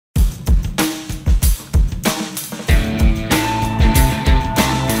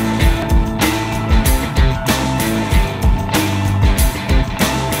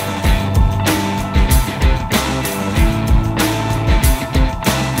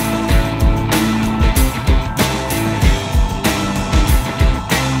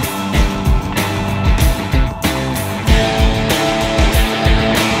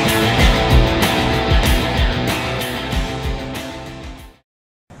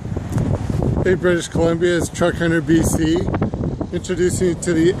Hey British Columbia, it's Truck Hunter BC, introducing you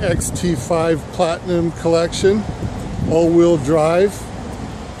to the XT5 Platinum collection, all-wheel drive,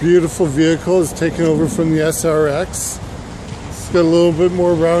 beautiful vehicle. It's taken over from the SRX. It's got a little bit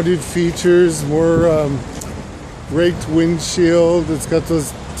more rounded features, more raked windshield. It's got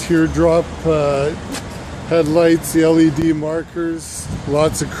those teardrop headlights, the LED markers,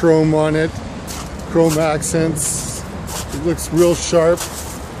 lots of chrome on it, chrome accents. It looks real sharp.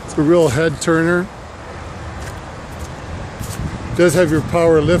 It's a real head turner. It does have your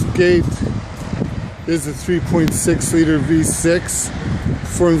power lift gate. It is a 3.6 liter V6.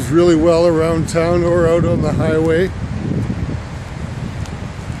 Performs really well around town or out on the highway.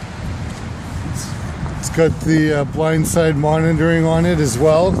 It's got the blind side monitoring on it as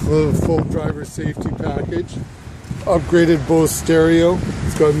well, the full driver safety package. Upgraded Bose stereo.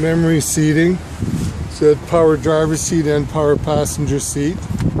 It's got memory seating. So power driver seat and power passenger seat.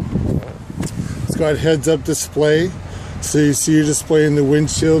 It's got heads-up display, so you see your display in the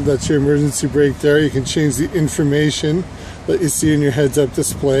windshield. That's your emergency brake there. You can change the information that you see in your heads-up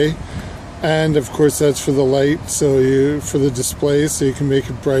display, and of course that's for the light, for the display, so you can make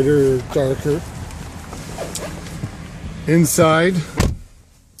it brighter or darker. Inside,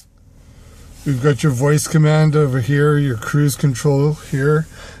 we've got your voice command over here, your cruise control here.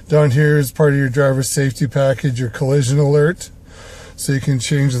 Down here is part of your driver safety package, your collision alert, so you can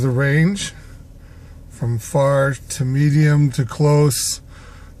change the range from far to medium to close,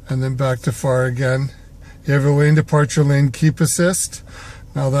 and then back to far again. You have a lane departure, lane keep assist.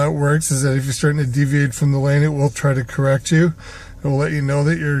 Now that works is that if you're starting to deviate from the lane, it will try to correct you. It will let you know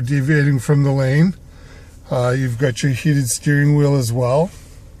that you're deviating from the lane. You've got your heated steering wheel as well.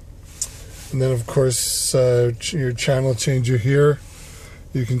 And then of course your channel changer here.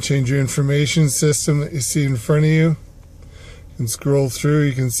 You can change your information system that you see in front of you. You can scroll through,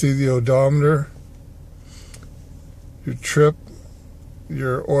 you can see the odometer, your trip,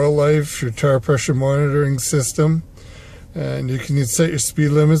 your oil life, your tire pressure monitoring system, and you can set your speed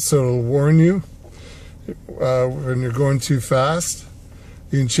limit so it'll warn you when you're going too fast.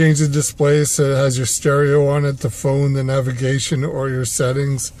 You can change the display so it has your stereo on it, the phone, the navigation, or your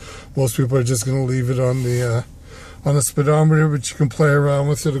settings. Most people are just going to leave it on the speedometer, but you can play around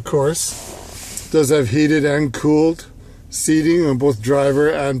with it, of course. It does have heated and cooled seating on both driver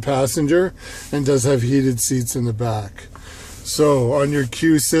and passenger, and does have heated seats in the back. So on your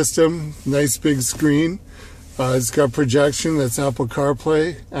Q system, nice big screen. It's got projection, that's Apple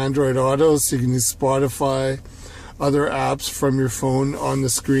CarPlay, Android Auto, so you can use Spotify, other apps from your phone on the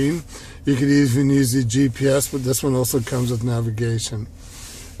screen. You could even use the GPS, but this one also comes with navigation.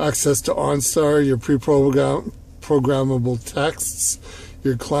 Access to OnStar, your pre-programmable texts,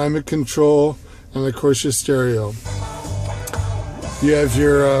 your climate control, and of course your stereo. You have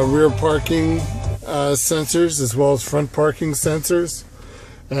your rear parking sensors as well as front parking sensors,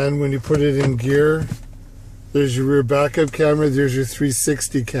 and when you put it in gear, there's your rear backup camera, there's your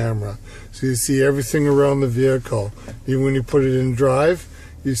 360 camera, so you see everything around the vehicle. Even when you put it in drive,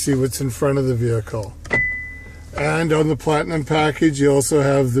 you see what's in front of the vehicle. And on the Platinum package, you also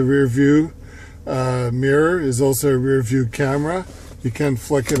have the rear view mirror is also a rear view camera. You can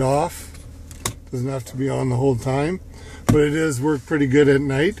flick it off, doesn't have to be on the whole time, but it does work pretty good at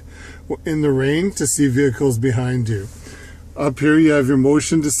night in the rain to see vehicles behind you. Up here you have your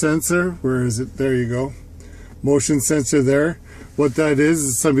motion sensor. Where is it? There you go. Motion sensor there. What that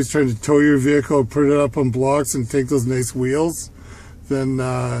is somebody's trying to tow your vehicle, put it up on blocks and take those nice wheels, then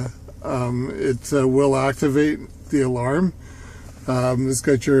it will activate the alarm. It's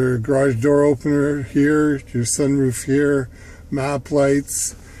got your garage door opener here, your sunroof here, map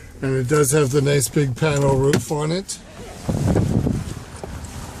lights, and it does have the nice big panel roof on it.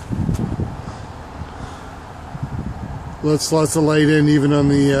 Lets lots of light in even on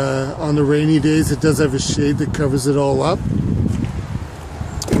the rainy days. It does have a shade that covers it all up.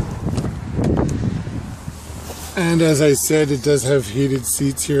 And as I said, it does have heated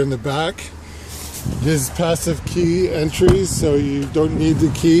seats here in the back. It is passive key entry, so you don't need the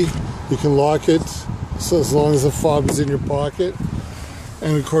key. You can lock it so as long as the fob is in your pocket.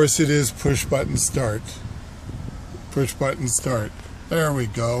 And of course it is push button start. Push button start. There we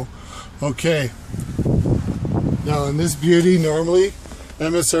go. Okay. Now in this beauty, normally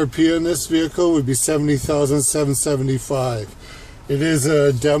MSRP on this vehicle would be $70,775. It is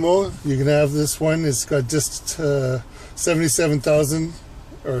a demo. You can have this one. It's got just 77,000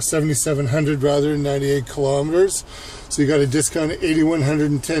 or 7,700 rather, 98 kilometers. So you got a discount of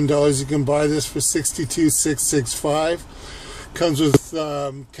 $8,110. You can buy this for $62,665. Comes with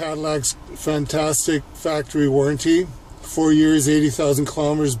Cadillac's fantastic factory warranty, 4 years, 80,000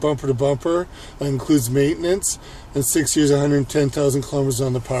 kilometers bumper to bumper. That includes maintenance. And 6 years, 110,000 kilometers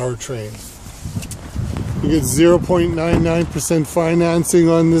on the powertrain. You get 0.99% financing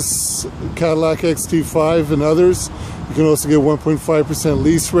on this Cadillac XT5 and others. You can also get 1.5%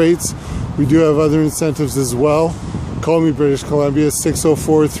 lease rates. We do have other incentives as well. Call me, British Columbia,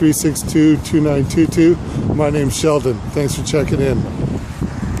 604-362-2922. My name's Sheldon. Thanks for checking in.